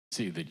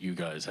see that you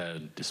guys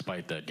had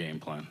despite that game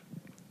plan?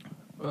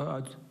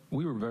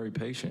 We were very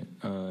patient.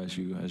 As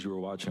you were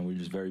watching, we were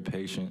just very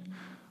patient,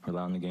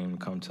 allowing the game to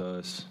come to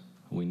us.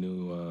 We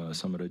knew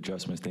some of the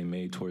adjustments they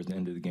made towards the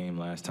end of the game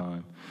last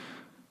time.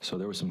 So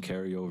there was some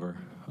carryover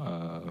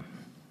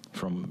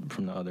from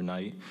the other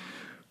night.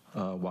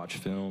 Watch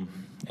film,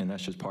 and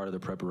that's just part of the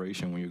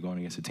preparation when you're going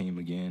against a team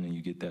again and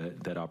you get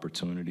that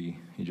opportunity.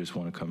 You just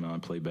want to come out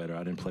and play better.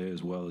 I didn't play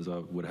as well as I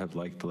would have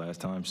liked the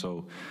last time,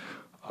 so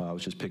I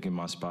was just picking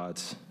my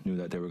spots, knew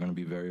that they were going to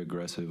be very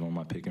aggressive on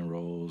my pick and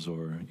rolls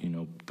or,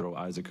 throw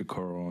Isaac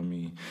Okoro on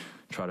me,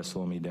 try to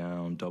slow me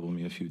down, double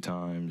me a few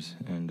times,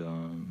 and,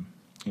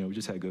 we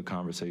just had good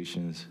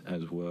conversations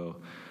as well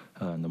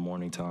in the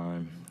morning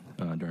time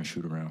during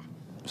shoot-around.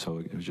 So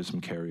it was just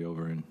some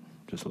carryover and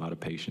just a lot of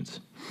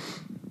patience.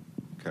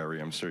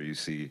 Kyrie, I'm sure you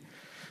see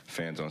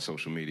fans on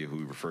social media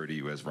who refer to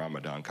you as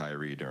Ramadan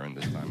Kyrie during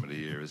this time of the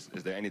year. Is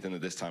there anything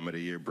that this time of the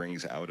year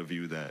brings out of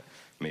you that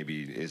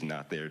maybe is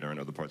not there during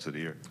other parts of the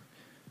year?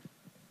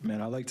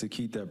 Man, I like to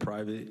keep that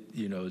private.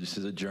 This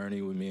is a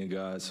journey with me and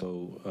God.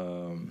 So,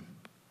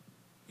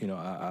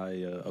 I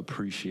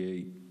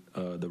appreciate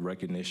the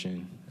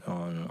recognition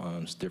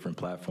on different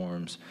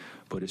platforms,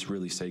 but it's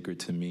really sacred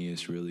to me.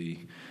 It's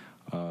really,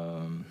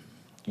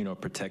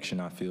 protection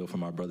I feel for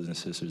my brothers and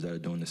sisters that are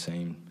doing the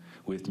same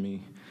with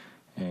me.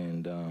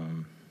 And,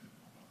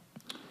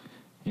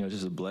 it's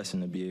just a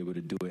blessing to be able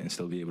to do it and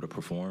still be able to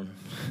perform.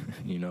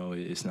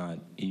 It's not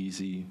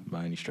easy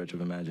by any stretch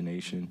of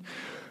imagination.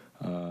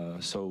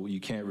 So you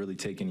can't really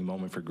take any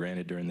moment for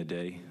granted during the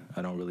day.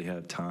 I don't really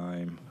have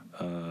time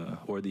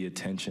or the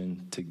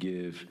attention to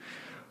give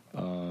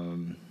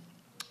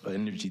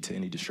energy to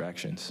any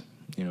distractions.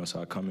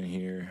 So I come in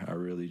here, I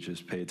really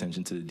just pay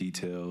attention to the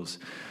details,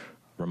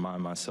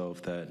 remind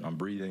myself that I'm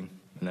breathing,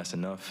 and that's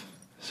enough.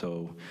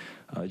 So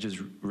it just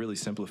really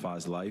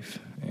simplifies life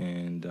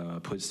and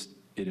puts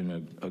it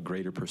in a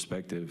greater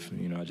perspective.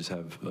 I just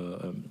have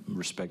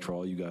respect for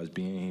all you guys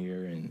being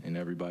here and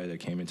everybody that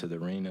came into the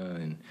arena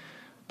and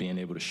being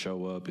able to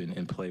show up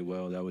and play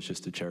well. That was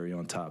just the cherry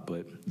on top.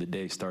 But the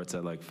day starts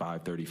at like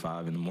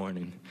 5:35 in the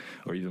morning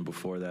or even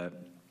before that.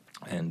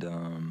 And,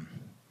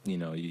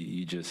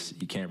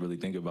 you can't really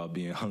think about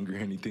being hungry or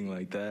anything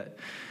like that.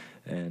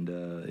 And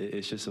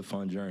it's just a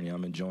fun journey.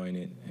 I'm enjoying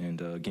it.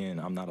 And, again,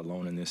 I'm not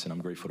alone in this, and I'm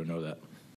grateful to know that.